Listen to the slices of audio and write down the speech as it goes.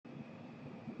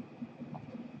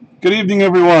Good evening,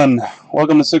 everyone.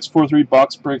 Welcome to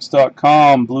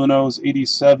 643boxbreaks.com.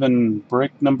 Bluenoze87,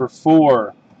 break number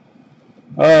 4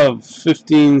 of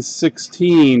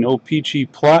 1516 O-Pee-Chee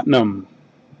Platinum.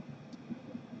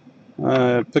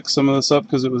 I picked some of this up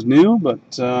because it was new,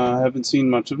 but I haven't seen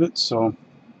much of it, so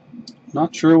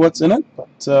not sure what's in it,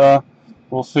 but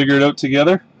we'll figure it out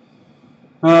together.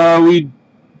 We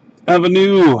have a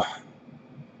new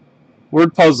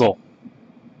word puzzle.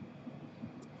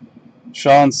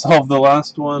 Sean solved the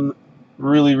last one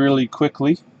really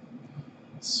quickly,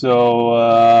 so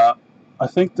I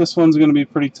think this one's going to be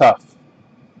pretty tough.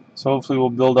 So hopefully we'll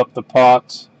build up the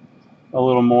pot a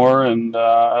little more, and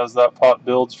as that pot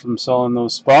builds from selling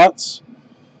those spots,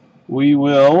 we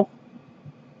will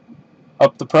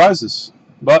up the prizes.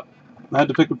 But I had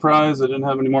to pick a prize. I didn't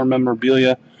have any more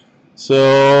memorabilia,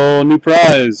 so new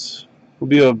prize will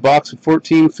be a box of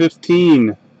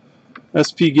 1415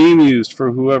 SP game used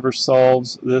for whoever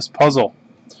solves this puzzle.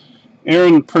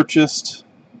 Aaron purchased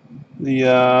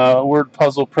the word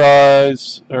puzzle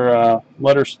prize, or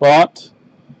letter spot.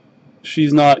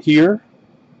 She's not here,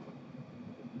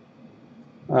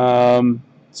 so I'm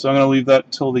going to leave that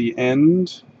till the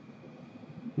end.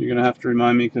 You're going to have to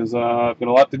remind me because I've got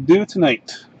a lot to do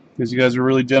tonight, because you guys are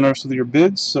really generous with your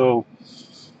bids. So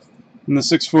in the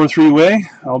 643 way,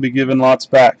 I'll be giving lots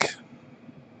back.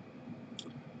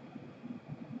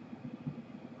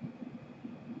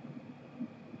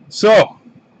 So,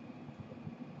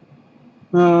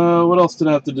 what else did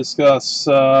I have to discuss?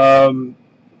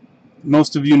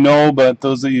 Most of you know, but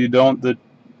those of you who don't, the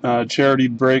charity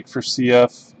break for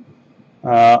CF,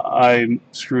 I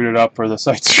screwed it up, or the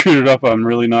site screwed it up, I'm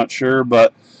really not sure,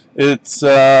 but it's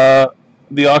the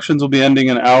auctions will be ending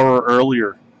an hour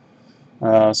earlier.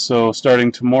 So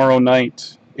starting tomorrow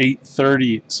night,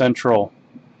 8:30 Central,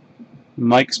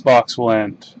 Mike's box will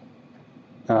end.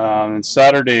 And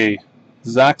Saturday,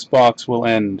 Zach's box will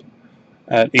end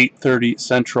at 8:30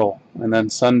 Central, and then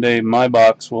Sunday my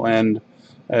box will end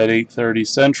at 8:30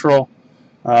 Central.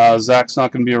 Zach's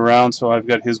not going to be around, so I've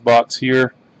got his box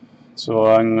here, so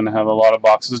I'm going to have a lot of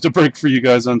boxes to break for you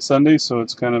guys on Sunday, so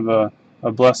it's kind of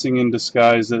a blessing in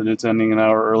disguise that it's ending an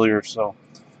hour earlier, so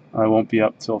I won't be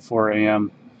up till 4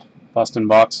 a.m. busting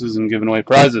boxes and giving away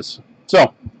prizes.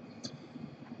 So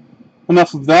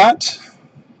enough of that.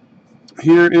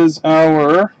 Here is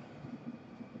our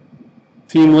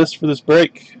team list for this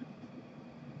break.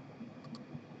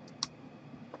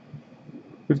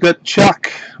 We've got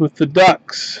Chuck with the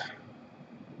Ducks,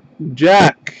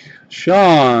 Jack,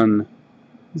 Sean,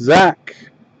 Zach,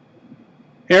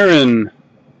 Aaron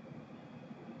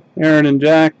and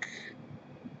Jack,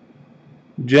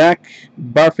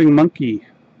 Barfing Monkey.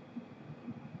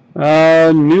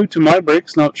 New to my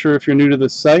breaks, not sure if you're new to the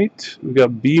site, we've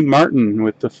got B. Martin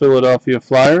with the Philadelphia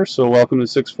Flyers, so welcome to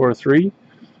 643.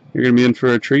 You're going to be in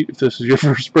for a treat if this is your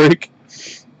first break,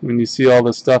 when you see all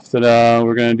the stuff that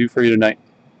we're going to do for you tonight.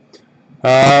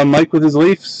 Mike with his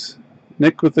Leafs,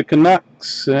 Nick with the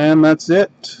Canucks, and that's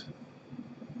it.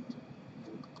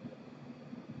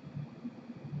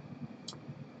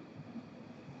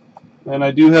 And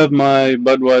I do have my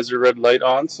Budweiser red light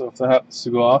on, so if that happens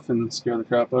to go off and scare the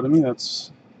crap out of me,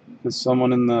 that's because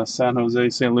someone in the San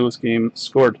Jose-St. Louis game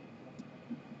scored.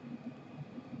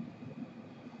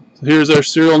 So here's our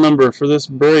serial number for this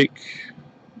break.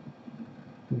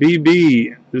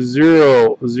 BB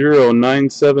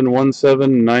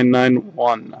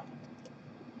 0097179991.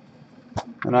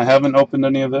 And I haven't opened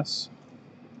any of this,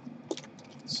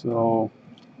 so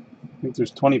I think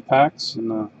there's 20 packs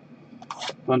and a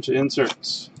bunch of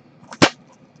inserts.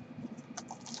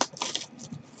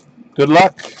 Good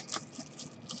luck.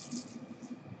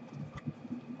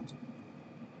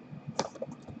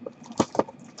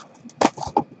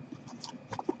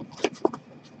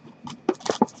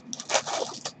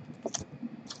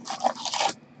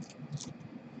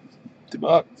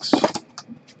 $50.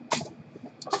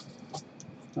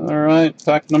 Alright,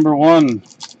 pack number 1.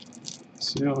 Let's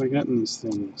see what we get in these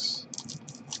things.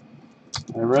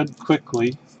 I read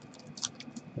quickly.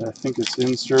 I think it's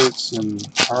inserts and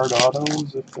hard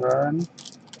autos, if there are any.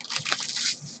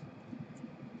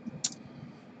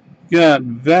 Got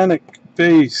Vanek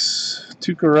base,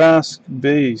 Tukarask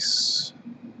base.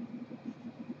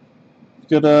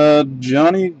 Got a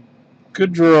Johnny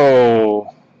Goodrow,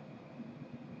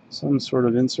 some sort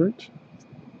of insert.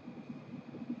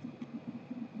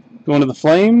 Going to the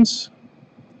Flames,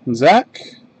 Zach,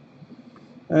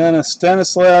 and a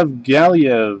Stanislav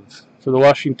Galiev for the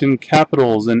Washington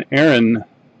Capitals, and Aaron,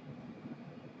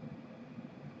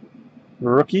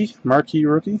 rookie, marquee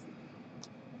rookie.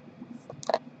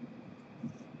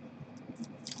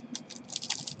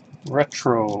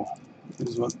 Retro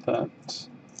is what that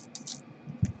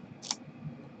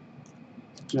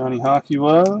Johnny Hockey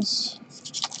was.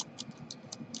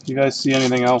 You guys see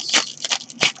anything else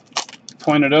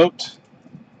pointed out?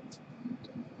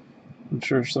 I'm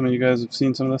sure some of you guys have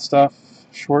seen some of this stuff.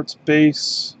 Schwartz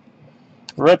base.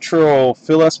 Retro,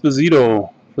 Phil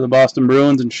Esposito for the Boston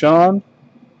Bruins and Sean.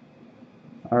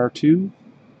 R2.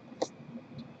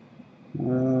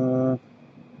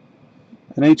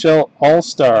 NHL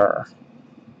All-Star.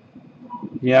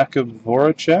 Jakub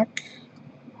Voracek.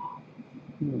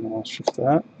 I'll shift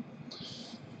that.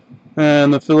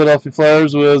 And the Philadelphia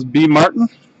Flyers was B. Martin.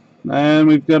 And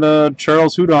we've got a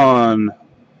Charles Hudon,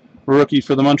 rookie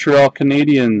for the Montreal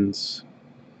Canadiens.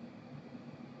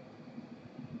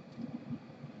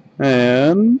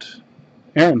 And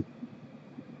Aaron.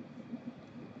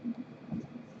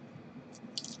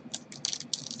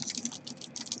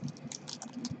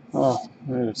 Oh,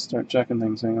 I gotta start checking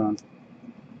things. Hang on.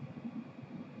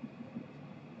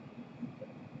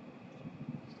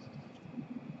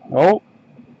 Oh,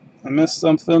 I missed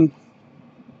something.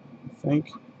 I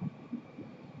think.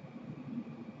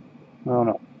 Oh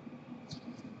no.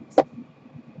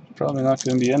 Probably not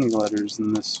going to be any letters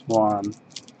in this one.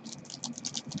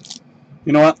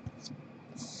 You know what?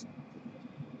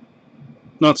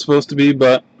 Not supposed to be,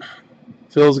 but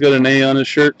Phil's got an A on his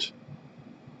shirt.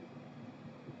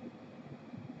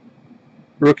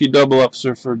 Rookie double-ups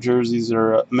are for jerseys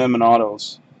or mem and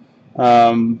autos.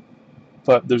 But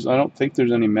I don't think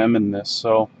there's any mem in this.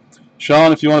 So,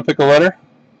 Sean, if you want to pick a letter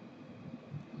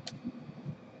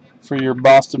for your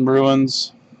Boston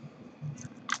Bruins.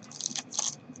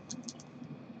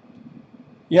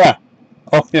 Yeah.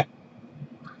 Oh, yeah.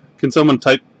 Can someone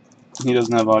type? He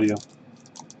doesn't have audio.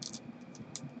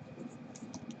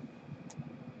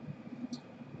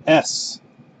 S.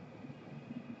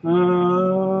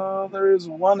 There is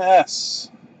one S.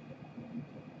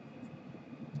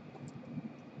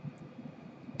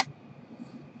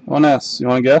 One S. You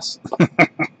want to guess?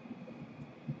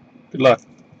 Good luck.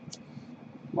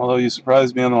 Although you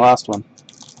surprised me on the last one.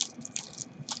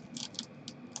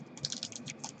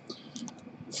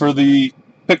 For the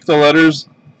pick the letters,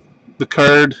 the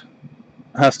card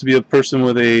has to be a person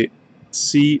with a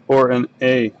C or an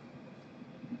A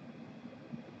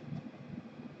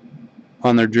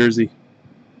on their jersey.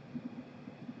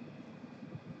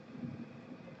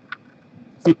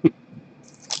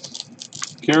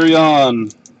 Carry on.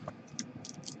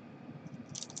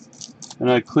 And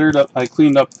I cleaned up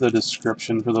the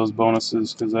description for those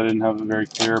bonuses because I didn't have it very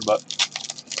clear, but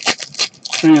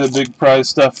any of the big prize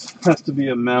stuff has to be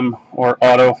a mem or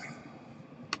auto.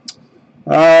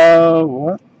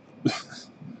 What?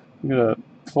 We got a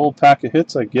full pack of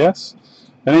hits, I guess.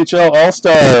 NHL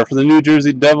All-Star for the New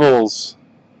Jersey Devils.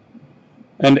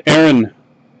 And Aaron.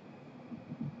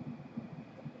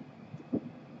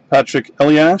 Patrick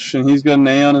Eliash, and he's got an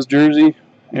A on his jersey.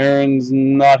 Aaron's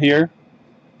not here.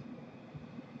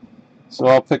 So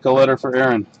I'll pick a letter for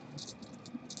Aaron.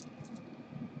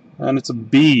 And it's a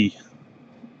B.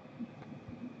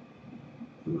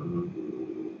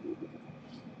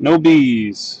 No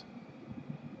B's.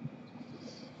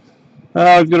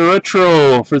 I've got a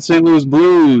retro for the St. Louis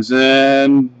Blues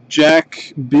and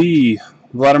Jack B.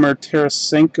 Vladimir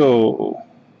Tarasenko.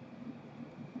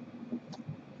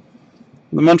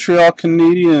 The Montreal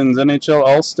Canadiens NHL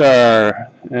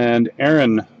All-Star and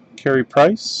Aaron Carey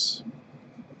Price.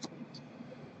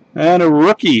 And a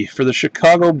rookie for the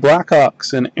Chicago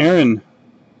Blackhawks and Aaron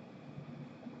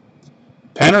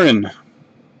Panarin.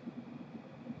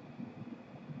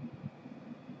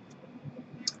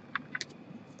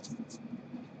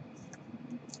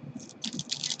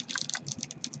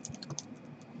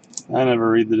 I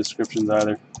never read the descriptions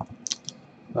either.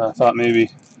 I thought maybe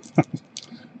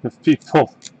if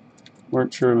people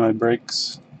weren't sure of my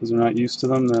breaks because they're not used to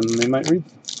them, then they might read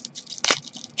them.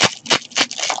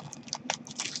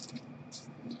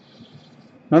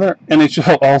 Another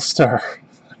NHL All-Star.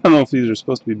 I don't know if these are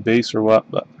supposed to be base or what,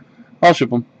 but I'll ship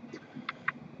them.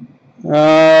 For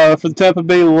the Tampa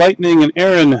Bay Lightning and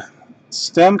Aaron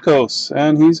Stamkos,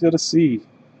 and he's got a C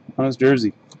on his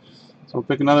jersey. So we'll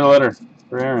pick another letter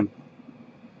for Aaron.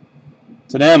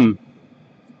 It's an M.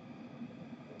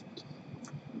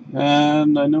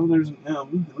 And I know there's an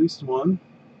M, at least one.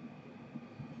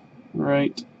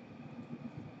 Right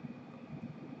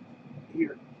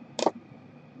here.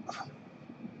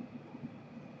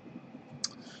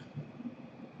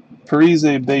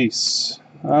 Parise base.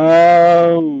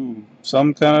 Oh,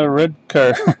 some kind of red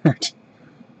card.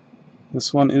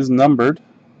 This one is numbered.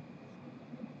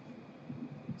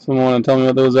 Someone want to tell me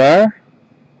what those are?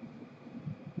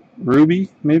 Ruby,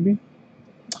 maybe?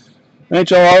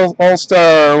 NHL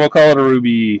All-Star, we'll call it a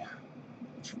Ruby.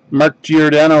 Mark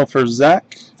Giordano for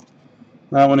Zach.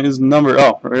 That one is numbered.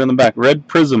 Oh, right on the back. Red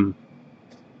Prism.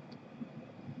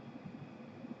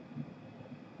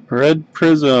 Red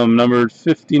Prism, numbered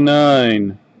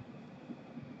 59.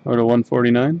 Or to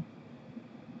 149.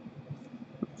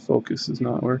 Focus is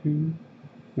not working.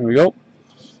 There we go.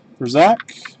 For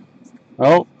Zach.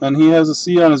 Oh, and he has a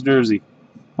C on his jersey.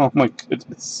 Oh my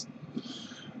goodness.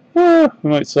 We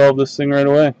might solve this thing right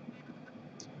away.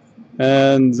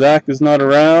 And Zach is not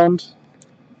around,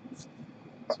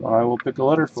 so I will pick a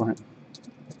letter for him.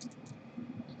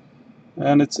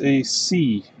 And it's a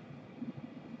C.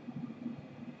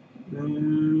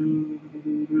 And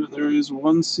there is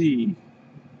one C.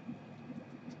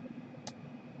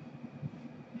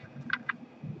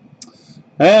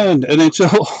 And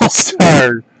NHL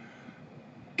All-Star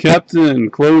Captain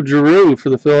Claude Giroux for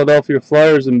the Philadelphia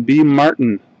Flyers and B.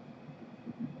 Martin.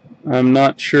 I'm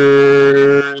not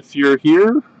sure if you're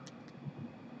here.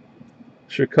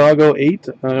 Chicago 8,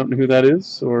 I don't know who that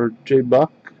is, or J.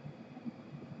 Buck.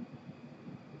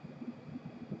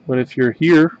 But if you're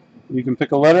here, you can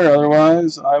pick a letter,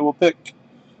 otherwise I will pick.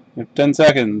 You have 10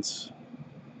 seconds.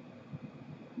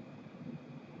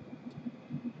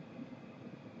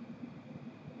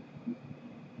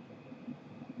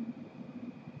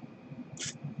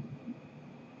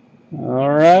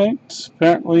 Alright,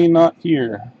 apparently not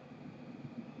here.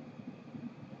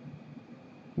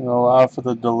 We'll allow for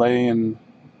the delay in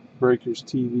Breakers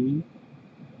TV.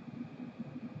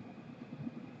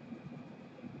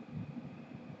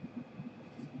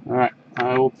 Alright,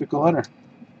 I will pick a letter.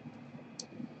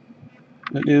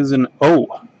 It is an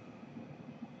O.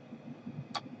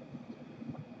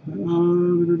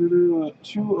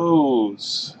 2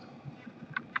 O's.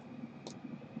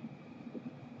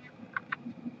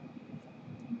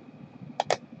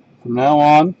 From now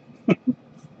on,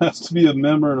 has to be a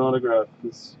mem or an autograph.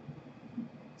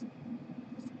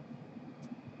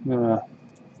 I'm gonna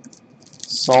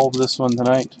solve this one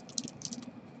tonight,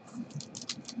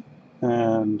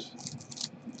 and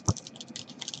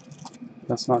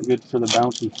that's not good for the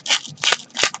bounty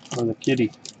or the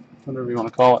kitty, whatever you want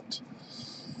to call it.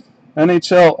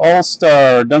 NHL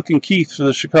All-Star Duncan Keith for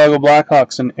the Chicago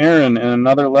Blackhawks and Aaron in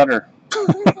another letter.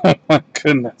 Oh my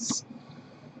goodness.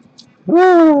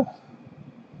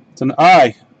 It's an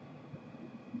I.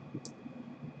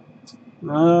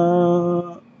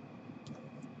 An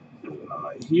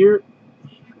I here.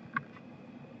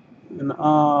 An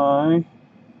I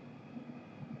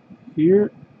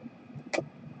here.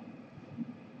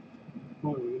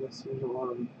 Oh my goodness, there's a lot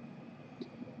of them.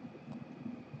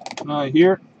 An I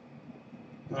here.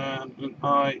 And an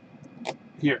I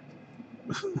here.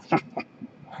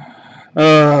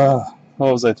 What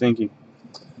was I thinking?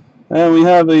 And we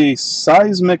have a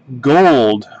Seismic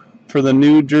Gold for the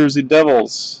New Jersey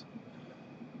Devils.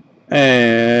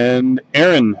 And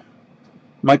Aaron,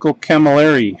 Michael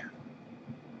Camilleri,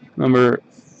 number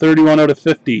 31 out of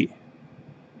 50.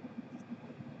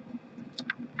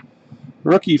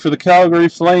 Rookie for the Calgary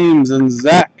Flames and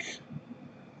Zach,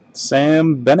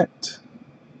 Sam Bennett.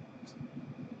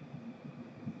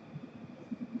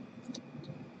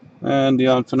 And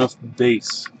Dion Phaneuf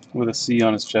base with a C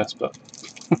on his chest, but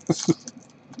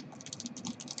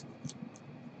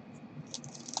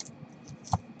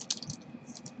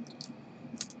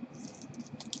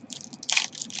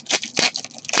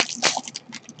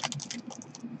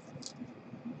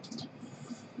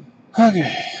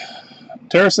okay.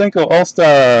 Tarasenko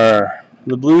All-Star,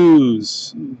 the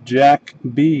Blues, Jack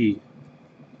B.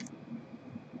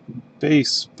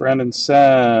 Base, Brandon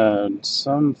Saad,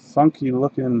 some funky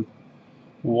looking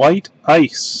white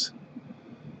ice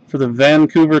for the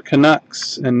Vancouver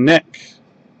Canucks, and Nick,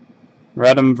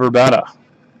 Radim Verbata,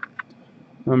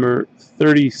 number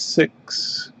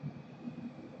 36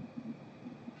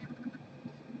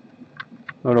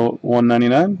 out of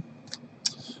 199.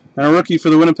 And a rookie for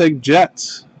the Winnipeg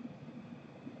Jets.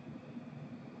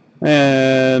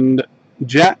 And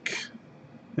Jack,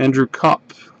 Andrew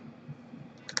Kopp.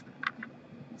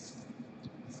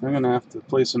 I'm going to have to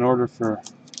place an order for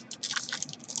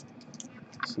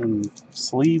some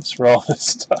sleeves for all this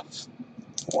stuff.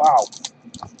 Wow.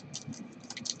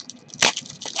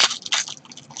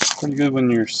 Pretty good when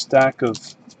your stack of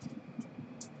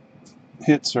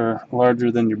hits are larger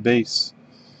than your base.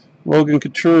 Logan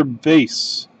Couture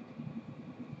base.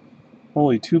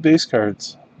 Holy, 2 base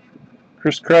cards.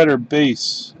 Chris Kreider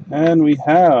base. And we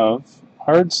have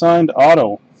hard signed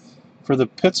auto for the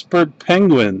Pittsburgh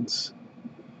Penguins.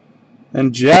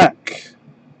 And Jack,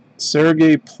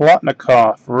 Sergei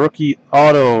Plotnikov, rookie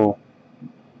auto.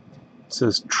 It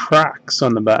says Tracks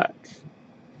on the back.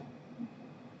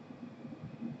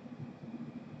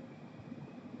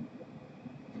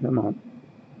 Come on.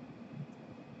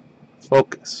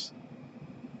 Focus.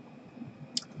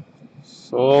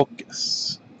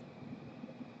 Focus.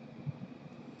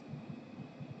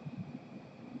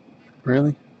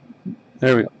 Really?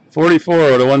 There we go. 44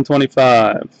 to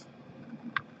 125.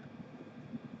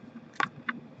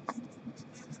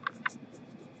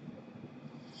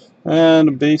 And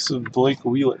a base of Blake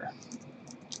Wheeler.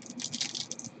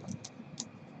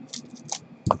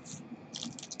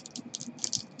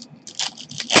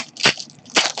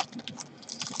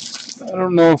 I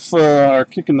don't know if our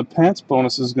kick in the pants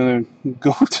bonus is going to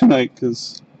go tonight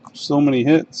because so many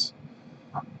hits.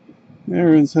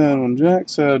 Aaron's had one,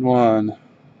 Jack's had one,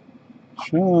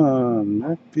 Sean,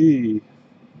 Nick B,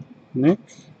 Nick,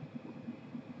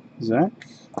 Zach,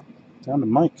 down to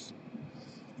Mike.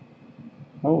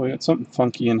 Oh, we got something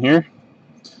funky in here.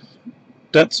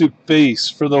 Detsu base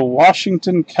for the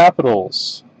Washington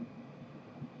Capitals.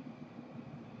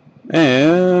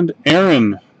 And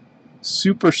Aaron,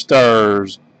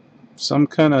 Superstars, some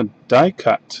kind of die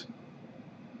cut.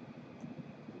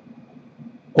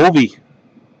 Ovi,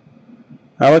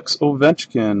 Alex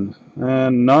Ovechkin,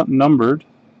 and not numbered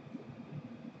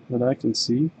that I can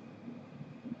see.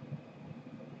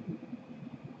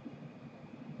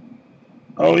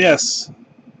 Oh yes,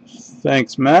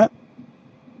 thanks Matt.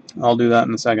 I'll do that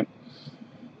in a second.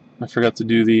 I forgot to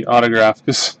do the autograph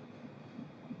because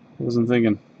I wasn't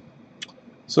thinking.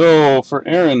 So for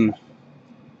Aaron,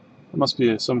 it must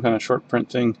be some kind of short print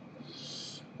thing.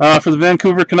 For the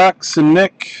Vancouver Canucks and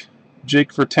Nick,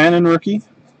 Jake Virtanen rookie.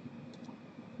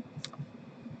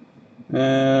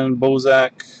 And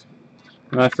Bozak.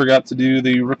 And I forgot to do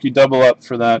the rookie double up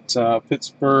for that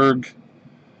Pittsburgh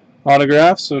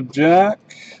autograph. So Jack,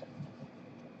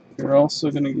 you're also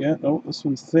going to get, oh, this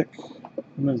one's thick.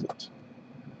 What is it?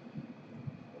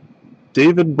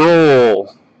 David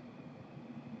Brohl.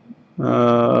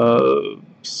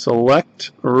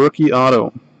 Select rookie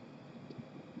auto.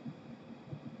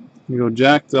 You go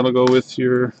Jack, that'll go with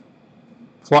your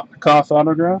Flotnikov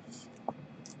autograph.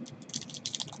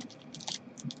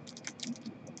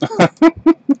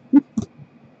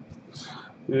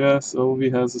 Yes,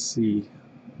 Ovi has a C.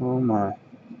 Oh my.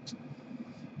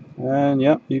 And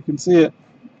yep, you can see it.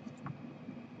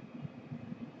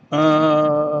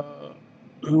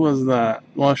 Who was that?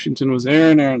 Washington was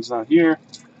Aaron. Aaron's not here.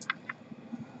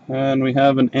 And we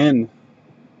have an N.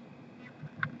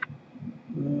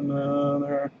 And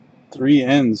there are 3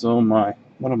 N's. Oh my.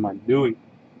 What am I doing?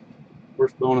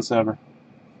 Worst bonus ever.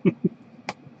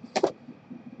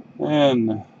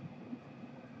 And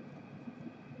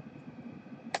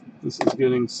this is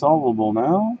getting solvable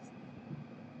now.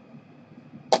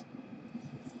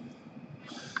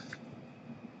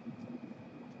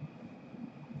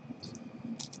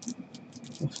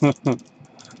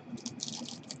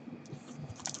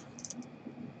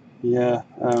 Yeah,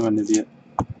 I'm an idiot.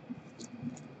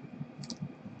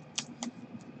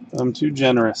 I'm too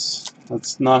generous.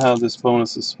 That's not how this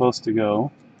bonus is supposed to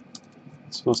go.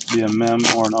 It's supposed to be a mem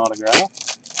or an autograph.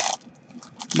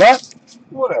 But,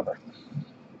 whatever.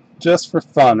 Just for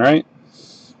fun, right?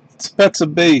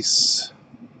 Spezza base.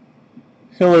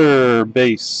 Hiller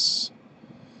base.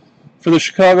 For the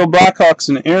Chicago Blackhawks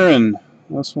and Aaron.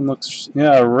 This one looks,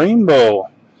 yeah, rainbow.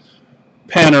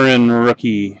 Panarin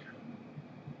rookie.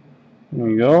 There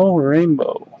you go,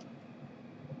 rainbow.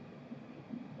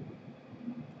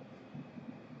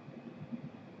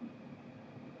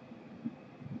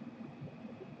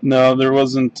 No, there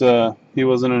wasn't, he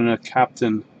wasn't a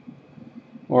captain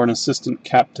or an assistant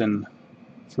captain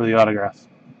for the autograph.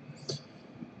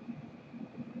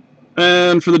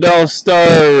 And for the Dallas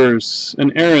Stars,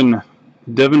 an Aaron,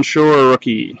 Devon Shore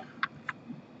rookie.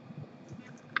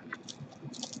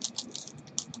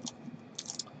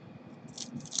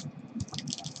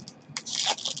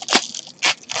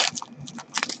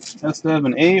 Has to have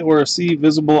an A or a C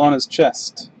visible on his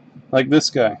chest, like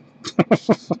this guy.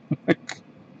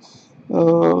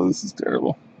 Oh, this is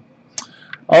terrible.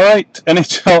 Alright,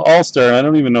 NHL All-Star. I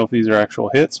don't even know if these are actual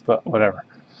hits, but whatever.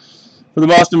 For the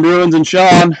Boston Bruins and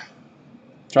Sean.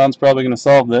 Sean's probably going to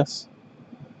solve this.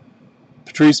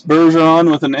 Patrice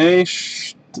Bergeron with an A.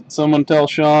 Someone tell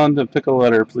Sean to pick a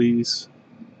letter, please.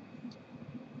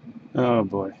 Oh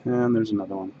boy, and there's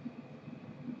another one.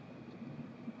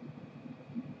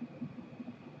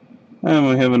 And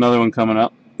we have another one coming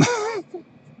up.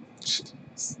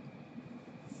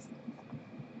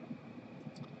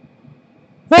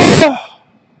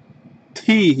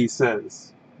 T, he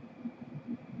says.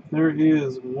 There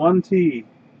is one T.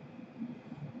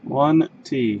 One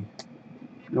T.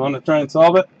 You want to try and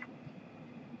solve it?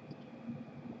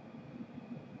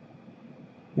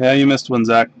 Yeah, you missed one,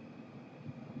 Zach.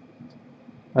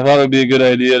 I thought it would be a good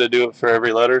idea to do it for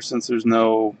every letter since there's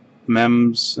no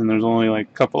mems and there's only like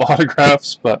a couple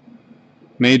autographs, but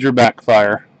major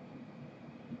backfire.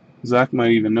 Zach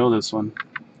might even know this one.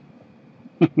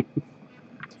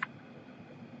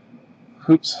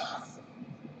 Oops.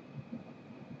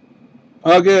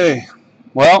 Okay.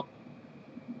 Well.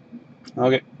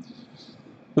 Okay.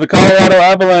 For the Colorado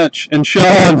Avalanche and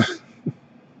Sean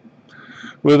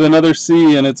with another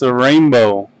C, and it's a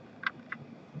rainbow.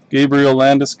 Gabriel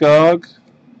Landeskog.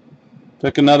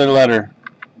 Pick another letter.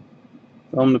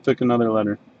 Tell him to pick another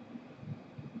letter.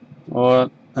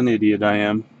 What an idiot I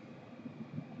am.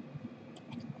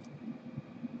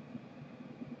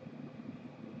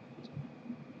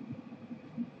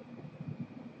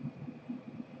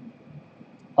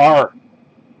 R.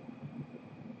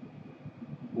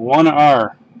 One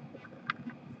R.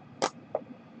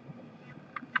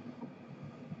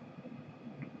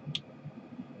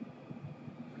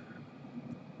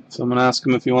 Someone ask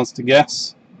him if he wants to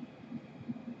guess.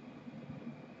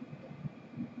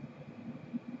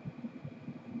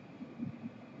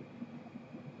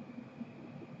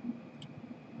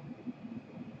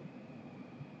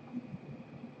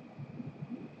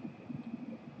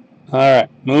 Alright,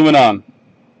 moving on.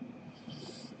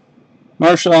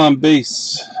 Marshall on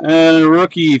base. And a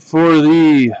rookie for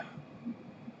the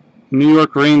New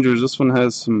York Rangers. This one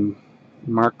has some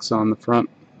marks on the front.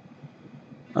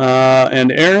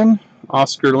 And Aaron,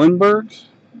 Oscar Lindbergh.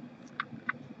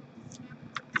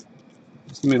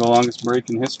 It's going to be the longest break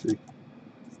in history.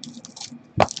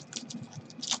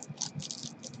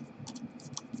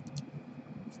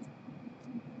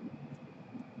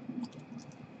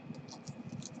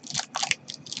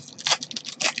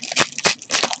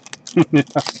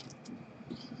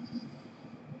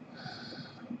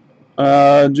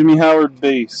 Jimmy Howard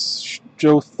base.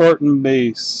 Joe Thornton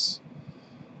base.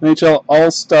 NHL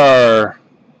All-Star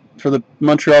for the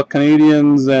Montreal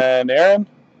Canadiens and Aaron.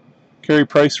 Carey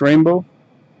Price rainbow.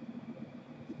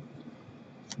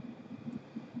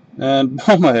 And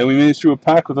oh my, we made it through a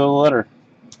pack without a letter.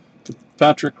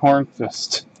 Patrick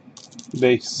Hornqvist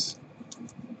base.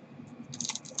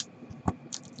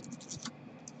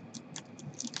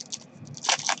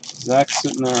 Zach's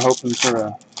sitting there hoping for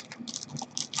a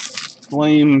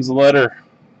Flames letter.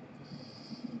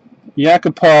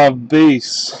 Yakupov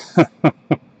base.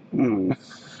 Well,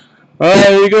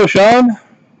 there you go, Sean.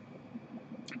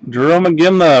 Jerome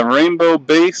Gimla, rainbow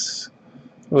base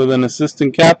with an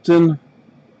assistant captain.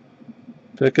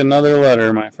 Pick another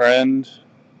letter, my friend.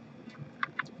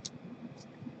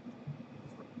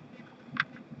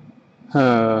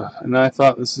 And I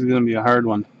thought this was going to be a hard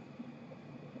one.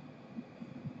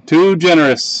 Too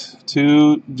generous.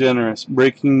 Too generous.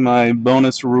 Breaking my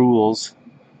bonus rules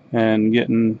and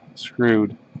getting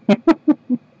screwed.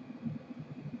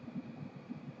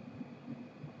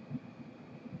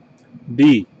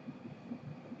 D.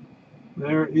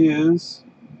 There is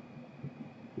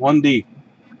 1D.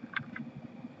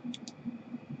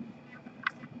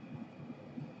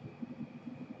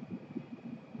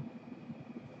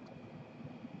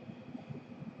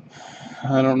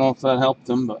 I don't know if that helped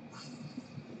them, but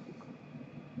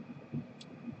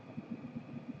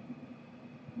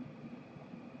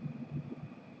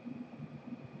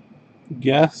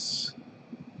guess.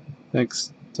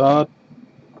 Thanks, Todd.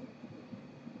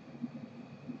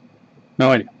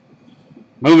 No idea.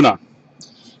 Moving on.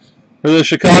 For the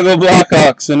Chicago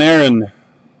Blackhawks and Aaron,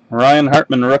 Ryan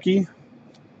Hartman rookie,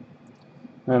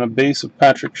 and a base of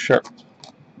Patrick Sharp.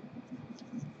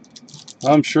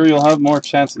 I'm sure you'll have more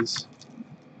chances.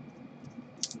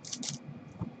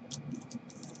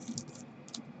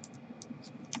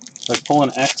 It's like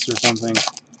pulling X or something.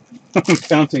 I'm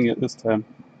counting it this time.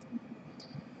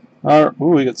 Ooh,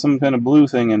 we got some kind of blue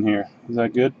thing in here. Is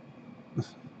that good?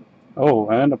 Oh,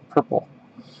 and a purple.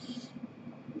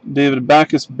 David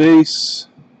Backus base.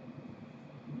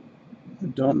 I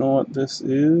don't know what this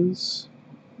is.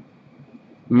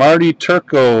 Marty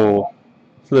Turco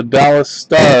for the Dallas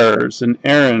Stars and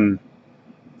Aaron.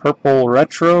 Purple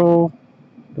retro.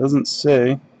 Doesn't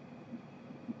say.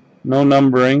 No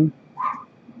numbering.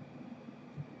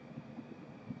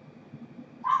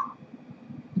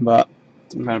 But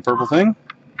some kind of purple thing.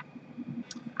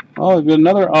 Oh, we've got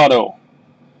another auto.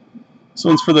 This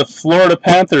one's for the Florida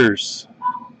Panthers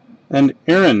and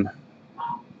Aaron.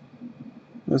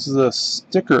 This is a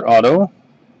sticker auto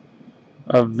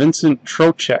of Vincent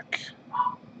Trocheck.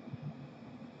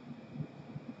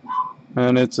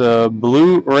 And it's a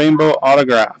blue rainbow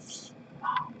autograph.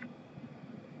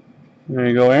 There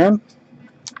you go, Aaron.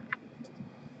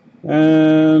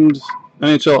 And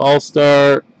NHL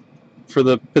All-Star for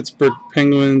the Pittsburgh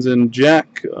Penguins and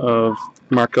Jack of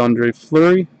Marc-Andre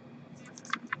Fleury.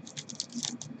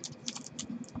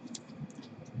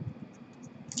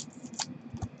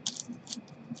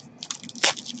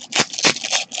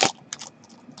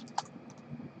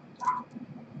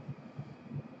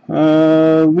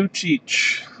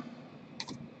 Lucic.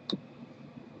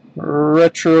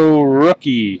 Retro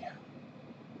Rookie.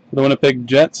 For the Winnipeg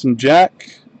Jets and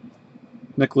Jack.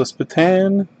 Nicholas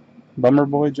Patan. Bummer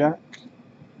Boy Jack.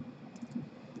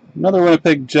 Another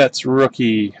Winnipeg Jets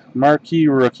rookie. Marquee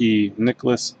Rookie.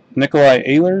 Nikolai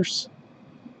Ehlers.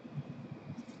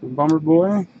 For Bummer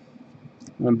Boy.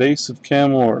 And a base of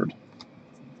Cam Ward.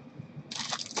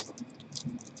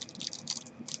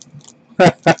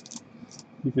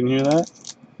 You can hear that?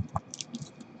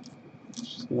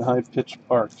 Just a high-pitched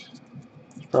bark.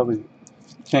 It's probably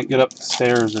can't get up the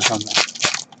stairs or something.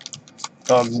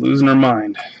 Dog's losing her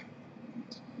mind.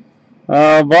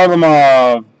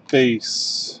 Varlamov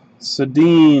base.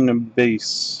 Sedin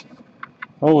base.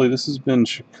 Holy, this has been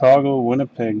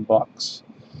Chicago-Winnipeg box.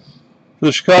 For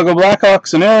the Chicago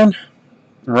Blackhawks and Aaron,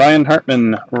 Ryan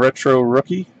Hartman, retro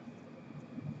rookie.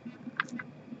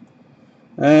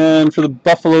 And for the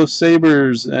Buffalo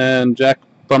Sabres and Jack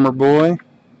Bummer Boy,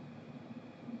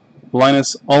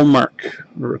 Linus Ullmark,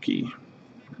 rookie.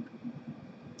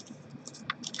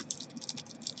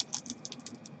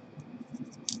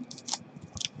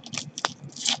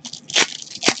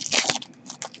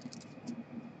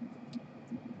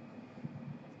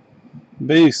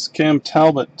 Base, Cam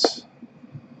Talbot.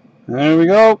 There we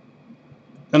go.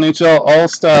 NHL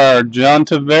All-Star, John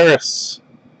Tavares.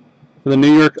 For the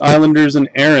New York Islanders and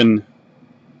Aaron.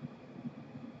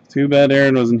 Too bad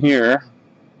Aaron wasn't here.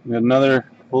 We got another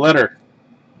letter.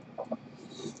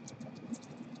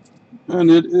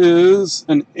 And it is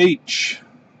an H.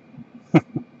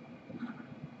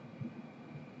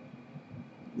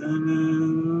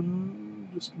 And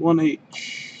just one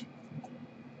H.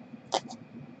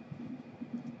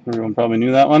 Everyone probably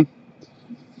knew that one.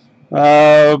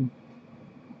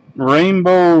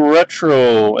 Rainbow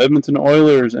Retro, Edmonton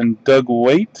Oilers and Doug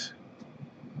Waite.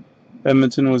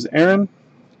 Edmonton was Aaron.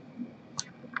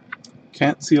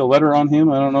 Can't see a letter on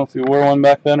him. I don't know if he wore one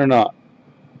back then or not.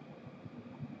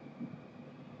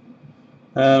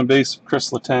 And a base of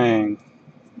Chris Letang.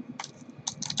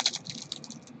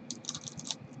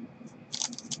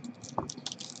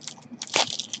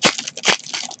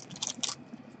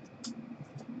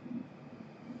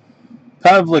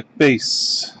 Pavlik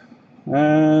base.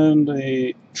 And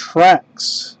a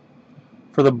Trax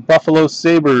for the Buffalo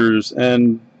Sabres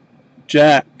and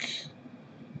Jack.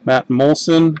 Matt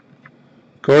Molson,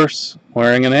 of course,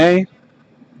 wearing an A.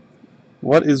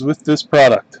 What is with this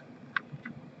product?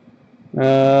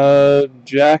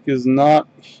 Jack is not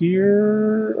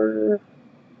here.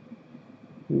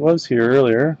 He was here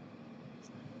earlier.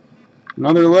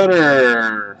 Another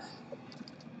letter.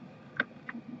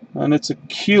 And it's a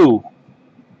Q.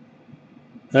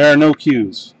 There are no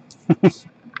Qs.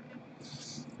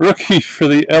 Rookie for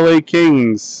the LA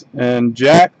Kings and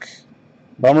Jack,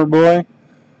 Bummer Boy,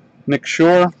 Nick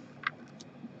Shore,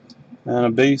 and a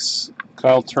base,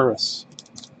 Kyle Turris.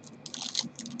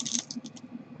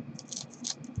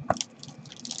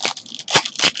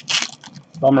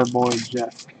 Bummer Boy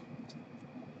Jack.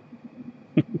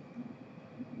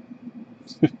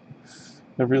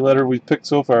 Every letter we've picked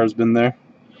so far has been there.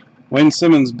 Wayne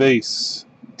Simmons base.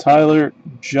 Tyler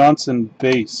Johnson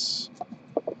base.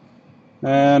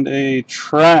 And a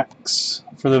Trax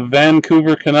for the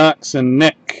Vancouver Canucks and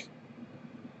Nick.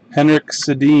 Henrik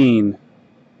Sedin.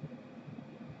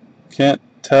 Can't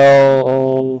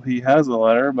tell he has a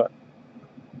letter, but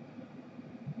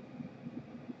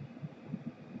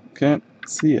can't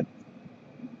see it.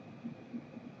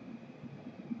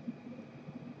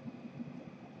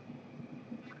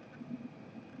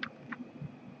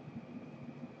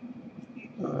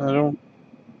 I don't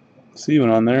see one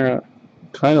on there. It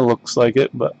kind of looks like it,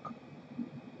 but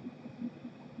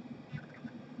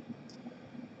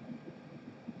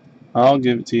I'll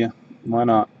give it to you. Why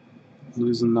not?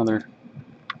 Lose another.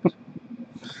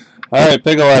 Alright,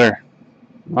 pick a letter.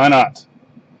 Why not?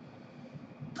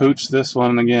 Pooch this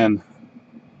one again.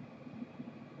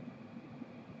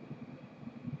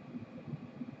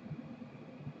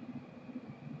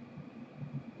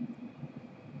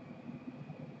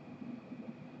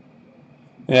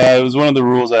 Yeah, it was one of the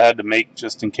rules I had to make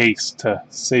just in case to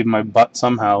save my butt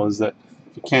somehow, is that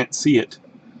if you can't see it,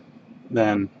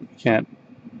 then you can't.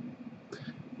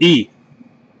 E.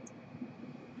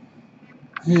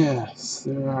 Yes,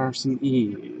 there are some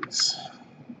E's.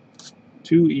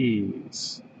 2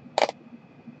 E's. I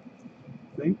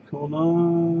think, hold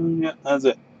on. Yeah, that's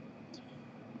it.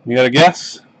 You got a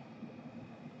guess?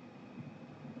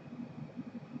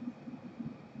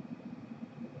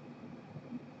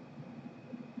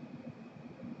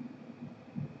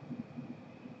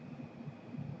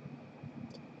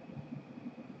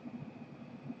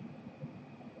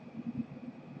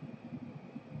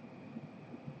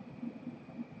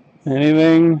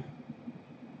 Anything?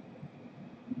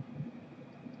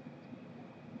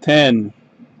 10,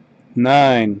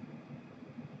 9,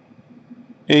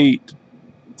 8,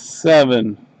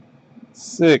 7,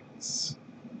 6,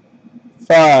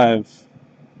 5,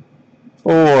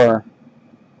 4,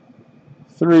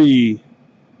 3,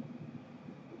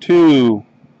 2,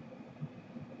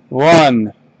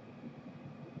 1.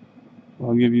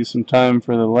 I'll give you some time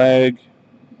for the lag.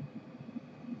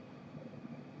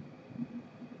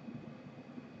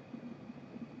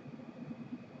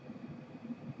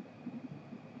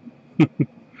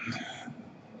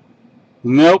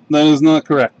 Nope, that is not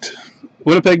correct.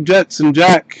 Winnipeg Jets and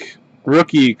Jack,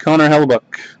 rookie Connor Hellebuck.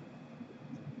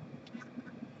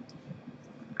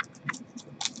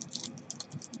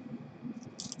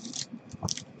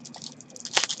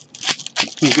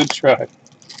 Good try.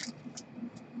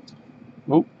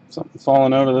 Oh, something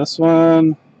falling out of this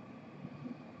one.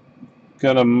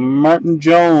 Got a Martin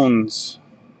Jones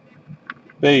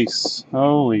base.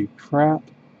 Holy crap.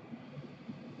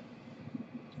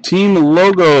 Team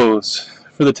logos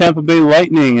for the Tampa Bay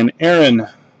Lightning and Aaron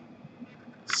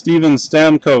Steven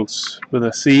Stamkos with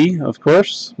a C, of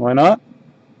course. Why not?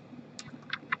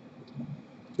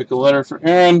 Pick a letter for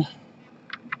Aaron.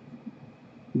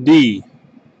 D.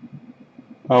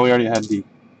 Oh, we already had D.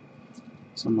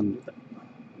 Someone did that.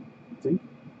 D?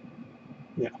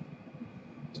 Yeah.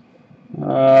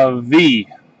 V.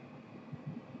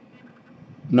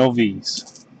 No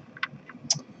V's.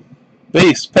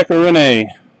 Base,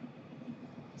 Pecorine.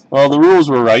 Well, the rules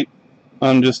were right.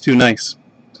 I'm just too nice.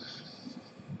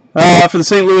 For the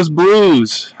St. Louis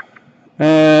Blues.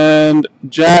 And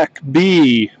Jack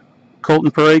B.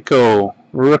 Colton Parayko,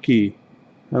 rookie.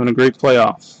 Having a great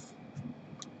playoff.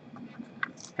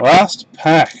 Last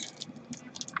pack.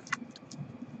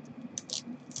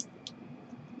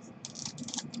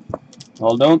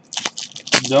 Well, don't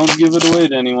give it away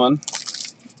to anyone,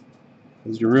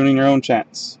 because you're ruining your own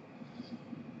chance.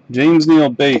 James Neal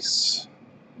base.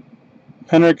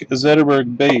 Henrik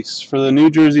Zetterberg base for the New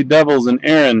Jersey Devils and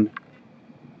Aaron.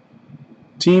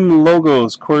 Team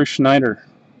logos, Corey Schneider.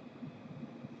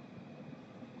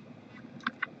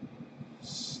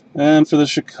 And for the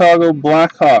Chicago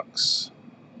Blackhawks.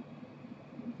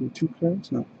 2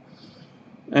 cards? No.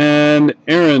 And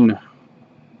Aaron,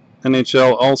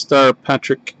 NHL All-Star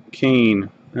Patrick Kane.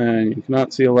 And you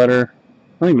cannot see a letter.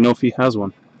 I don't even know if he has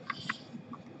one.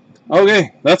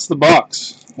 Okay, that's the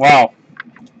box. Wow.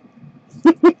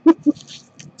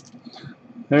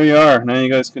 There you are. Now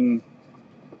you guys can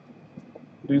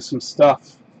do some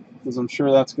stuff, because I'm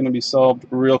sure that's going to be solved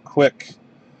real quick.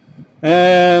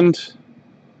 And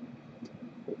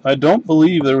I don't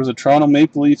believe there was a Toronto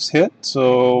Maple Leafs hit,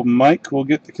 so Mike will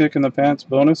get the kick in the pants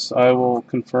bonus. I will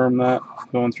confirm that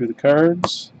going through the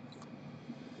cards.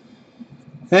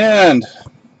 And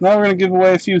now we're going to give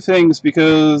away a few things,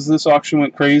 because this auction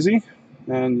went crazy.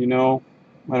 And you know,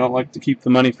 I don't like to keep the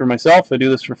money for myself. I do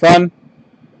this for fun.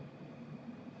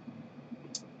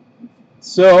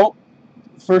 So,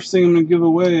 first thing I'm going to give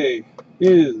away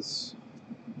is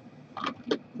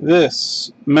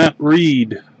this Matt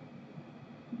Reed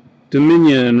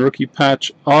Dominion rookie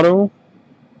patch auto,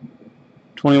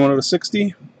 21 out of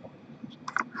 60.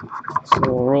 So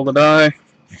we'll roll the die,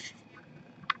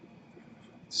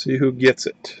 see who gets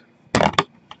it.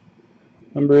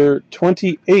 Number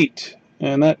 28,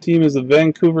 and that team is the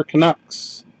Vancouver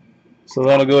Canucks. So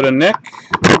that'll go to Nick.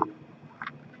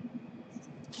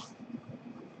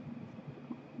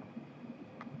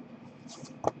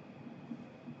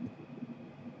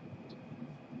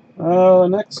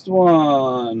 Next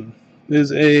one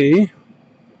is a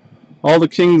All the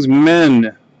Kings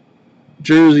Men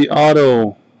jersey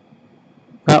auto,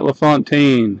 Pat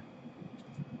LaFontaine.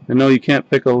 I know you can't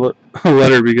pick a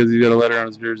letter because he's got a letter on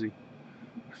his jersey.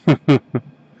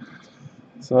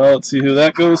 So let's see who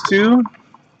that goes to.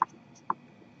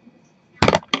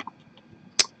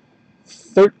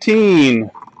 13.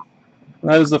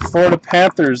 That is the Florida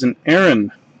Panthers and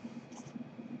Aaron.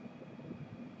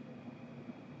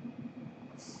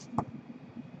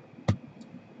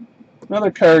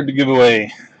 Another card to give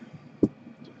away.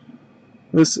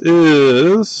 This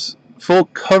is full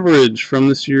coverage from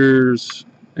this year's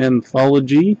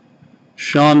anthology.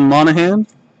 Sean Monahan,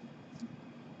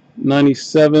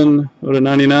 97 out of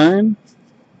 99.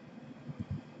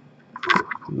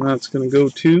 And that's going to go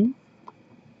to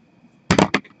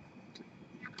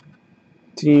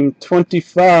Team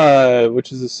 25,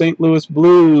 which is the St. Louis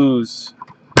Blues,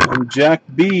 and Jack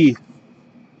B.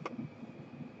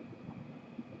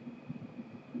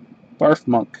 Barf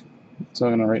Monk. So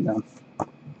I'm going to write down.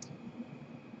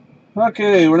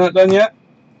 Okay, we're not done yet.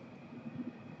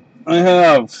 I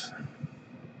have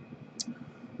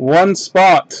one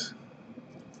spot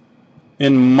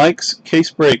in Mike's case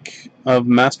break of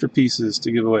masterpieces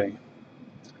to give away.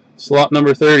 Slot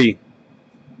number 30,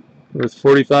 worth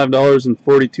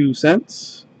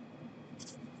 $45.42.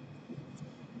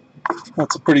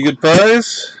 That's a pretty good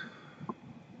prize.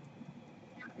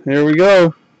 Here we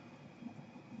go.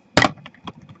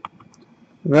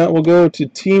 That will go to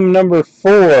team number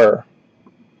 4,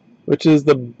 which is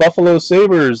the Buffalo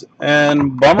Sabres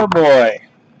and Bummer Boy.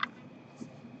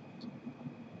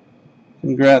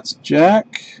 Congrats,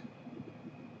 Jack.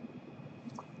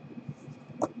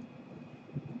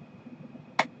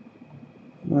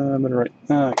 I'm gonna write.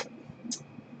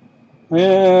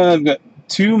 I've got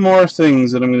 2 more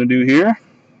things that I'm going to do here.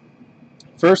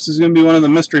 First is going to be one of the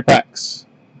mystery packs.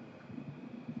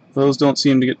 Those don't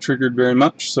seem to get triggered very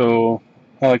much, so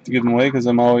I like to give them away because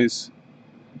I'm always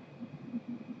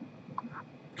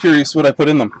curious what I put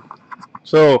in them.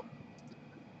 So,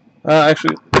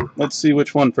 actually, let's see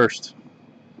which one first.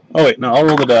 Oh wait, no, I'll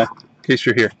roll the die in case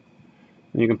you're here.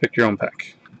 And you can pick your own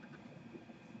pack.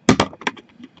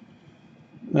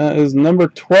 That is number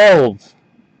 12.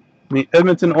 The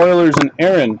Edmonton Oilers and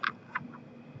Aaron.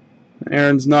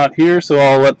 Aaron's not here, so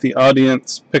I'll let the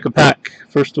audience pick a pack.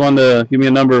 First one to give me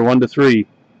a number, 1 to 3.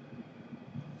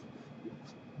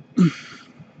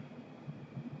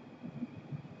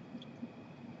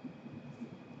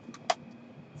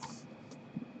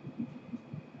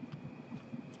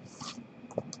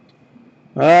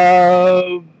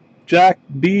 Jack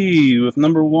B with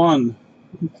number 1.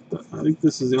 I think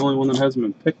this is the only one that hasn't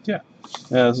been picked yet.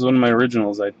 Yeah, this is one of my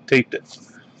originals. I taped it.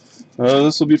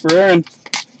 This will be for Aaron.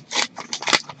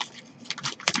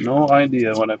 No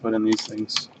idea what I put in these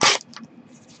things.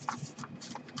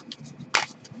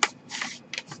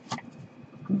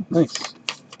 Nice.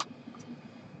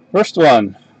 First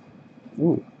one.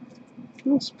 Ooh,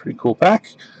 that's a pretty cool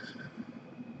pack.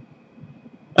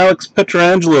 Alex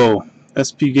Pietrangelo,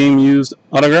 SP Game Used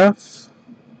autograph.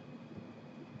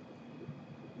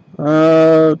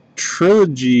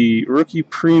 Trilogy Rookie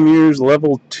Premiers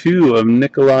Level 2 of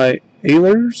Nikolai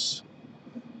Ehlers,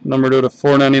 numbered out of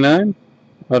 499,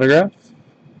 autograph.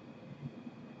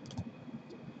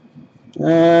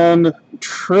 And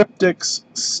Triptychs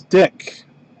Stick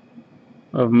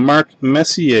of Mark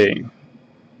Messier,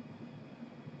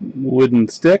 wooden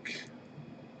stick,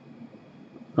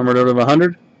 numbered out of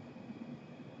 100.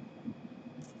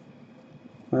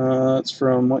 That's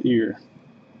from what year?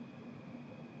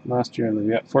 Last year, we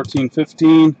got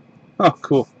 14-15. Oh,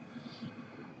 cool.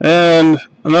 And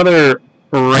another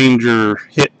Ranger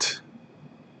hit.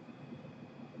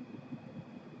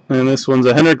 And this one's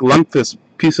a Henrik Lundqvist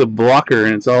piece of blocker,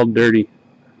 and it's all dirty,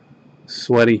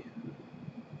 sweaty.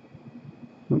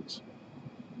 Oops.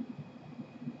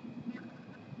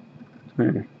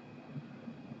 There.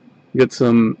 Get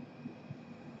some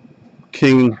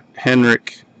King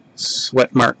Henrik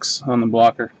sweat marks on the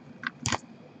blocker.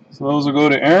 So those will go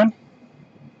to Aaron.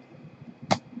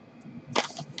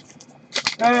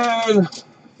 And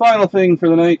final thing for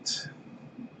the night,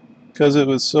 because it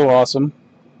was so awesome,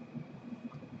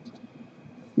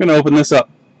 I'm going to open this up.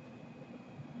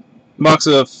 Box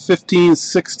of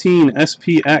 15-16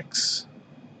 SPX.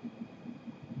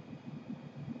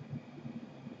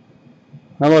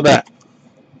 How about that?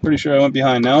 Pretty sure I went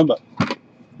behind now, but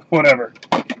whatever.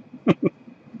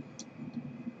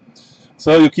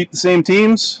 So you'll keep the same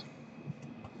teams,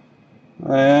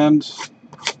 and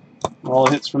all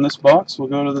the hits from this box will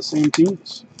go to the same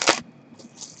teams.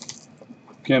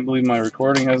 Can't believe my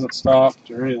recording hasn't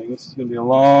stopped or anything. This is going to be a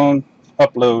long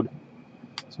upload,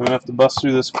 so I'm going to have to bust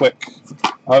through this quick.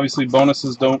 Obviously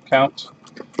bonuses don't count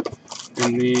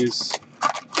in these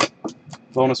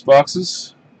bonus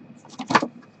boxes.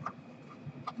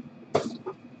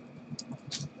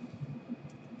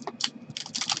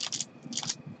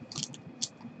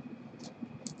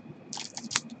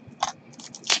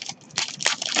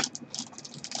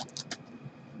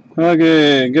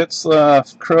 Okay,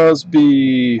 Getzlaf,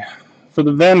 Crosby for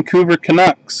the Vancouver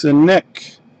Canucks, and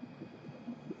Nick.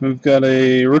 We've got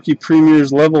a Rookie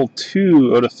Premiers Level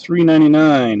 2 out of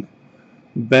 399.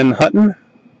 Ben Hutton,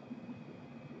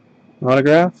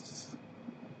 autograph,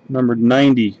 numbered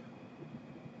 90.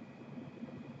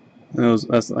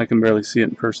 I can barely see it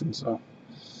in person, so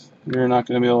you're not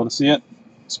going to be able to see it.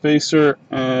 Spacer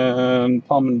and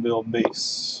Palmanville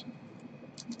base.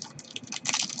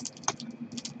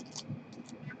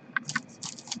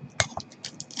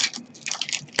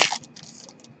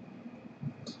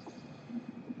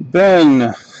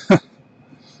 Ben,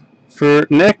 for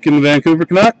Nick and the Vancouver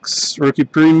Canucks, Rookie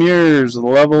Premiers,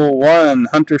 Level 1,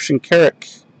 Hunter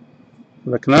Shinkaruk.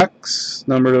 For the Canucks,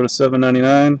 numbered out of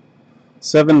 799,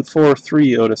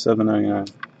 743 out of 799.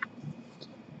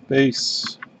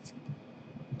 Base.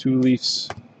 2 Leafs.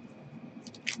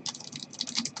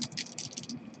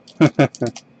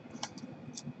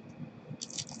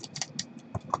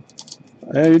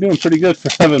 Yeah, you're doing pretty good for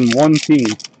having one team.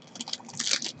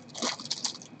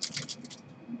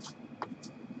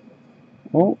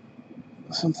 Oh,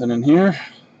 something in here.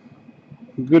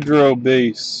 Goodrow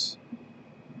base.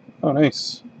 Oh,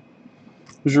 nice.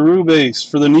 Giroux base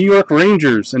for the New York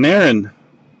Rangers and Aaron.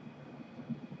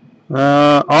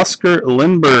 Oscar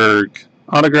Lindberg,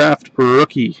 autographed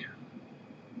rookie.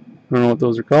 I don't know what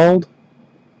those are called.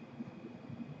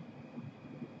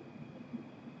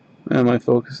 And my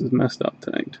focus is messed up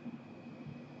tonight.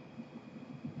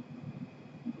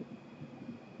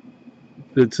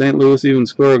 Did St. Louis even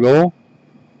score a goal?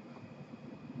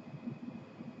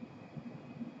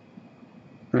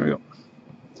 There we go.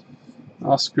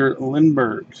 Oscar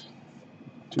Lindberg.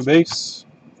 2 base.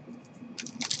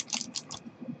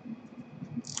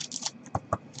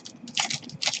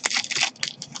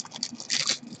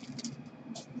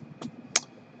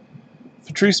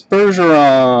 Patrice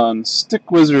Bergeron,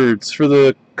 Stick Wizards for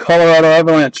the Colorado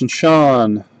Avalanche and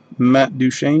Sean. Matt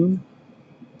Duchene.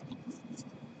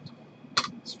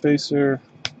 Spacer.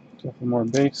 Couple more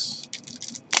base.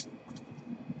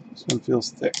 This one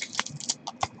feels thick.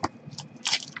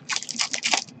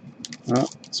 Oh,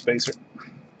 spacer.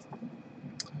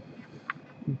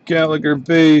 Gallagher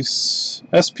base.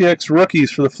 SPX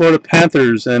rookies for the Florida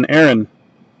Panthers and Aaron.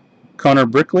 Connor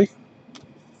Brickley.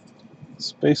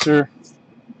 Spacer.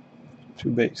 2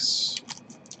 base.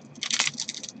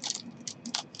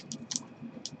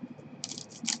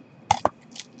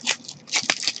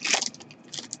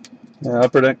 Yeah,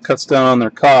 Upper Deck cuts down on their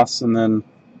costs and then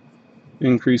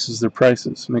increases their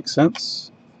prices. Makes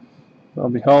sense.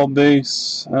 Bobby Hall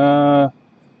base.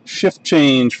 Shift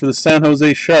change for the San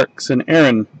Jose Sharks and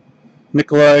Aaron.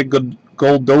 Nikolai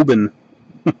Goldobin.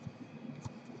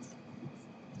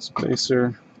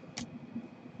 Spacer.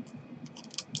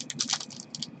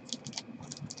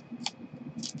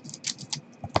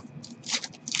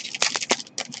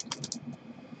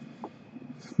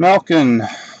 Malkin,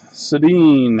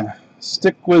 Sedin,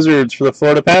 Stick Wizards for the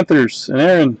Florida Panthers, and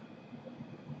Aaron.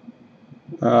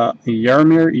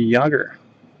 Jaromir Jagr.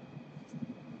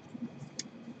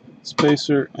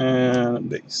 Spacer and a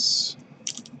base.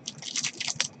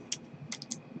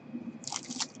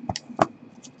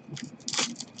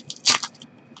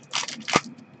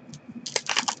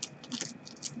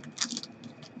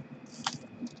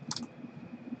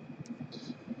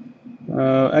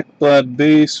 Ekblad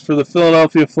base for the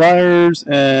Philadelphia Flyers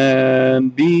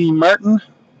and B. Martin.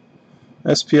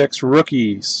 SPX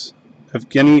rookies.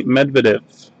 Evgeny Medvedev.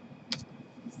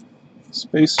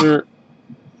 Spacer.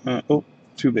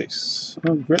 2 base.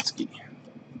 Oh, Gretzky.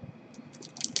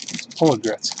 Let's pull a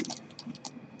Gretzky.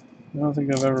 I don't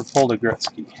think I've ever pulled a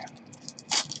Gretzky.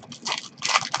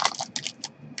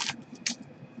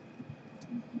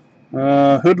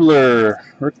 Hoodler.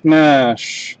 Rick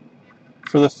Nash.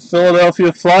 For the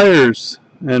Philadelphia Flyers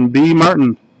and B.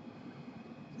 Martin.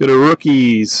 Got a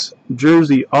rookies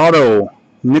jersey auto,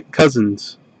 Nick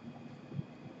Cousins.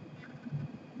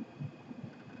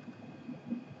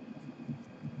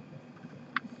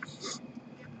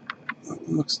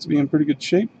 Looks to be in pretty good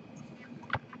shape.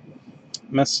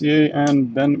 Messier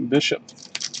and Ben Bishop.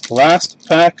 Last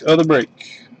pack of the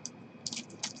break.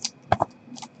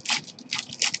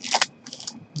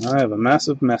 I have a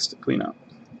massive mess to clean up.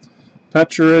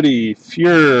 Pacioretty,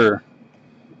 Fuhrer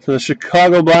for the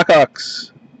Chicago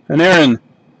Blackhawks, and Aaron.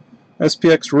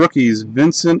 SPX rookies,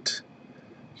 Vincent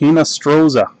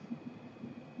Hinostroza.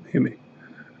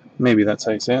 Maybe that's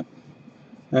how you say it.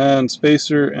 And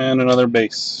spacer and another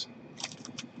base.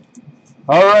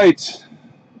 All right,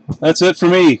 that's it for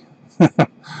me.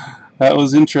 That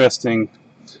was interesting.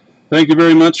 Thank you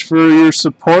very much for your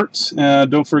support.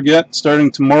 Don't forget,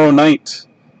 starting tomorrow night,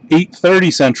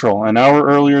 8:30 Central, an hour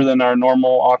earlier than our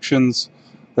normal auctions,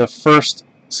 the first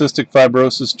cystic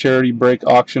fibrosis charity break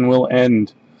auction will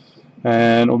end.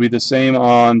 And it will be the same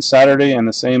on Saturday and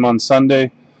the same on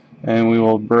Sunday. And we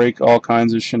will break all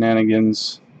kinds of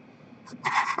shenanigans.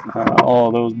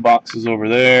 All those boxes over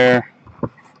there.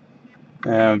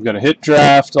 And we've got a hit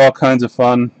draft, all kinds of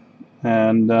fun.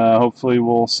 And hopefully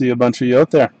we'll see a bunch of you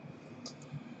out there.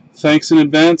 Thanks in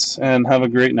advance and have a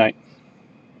great night.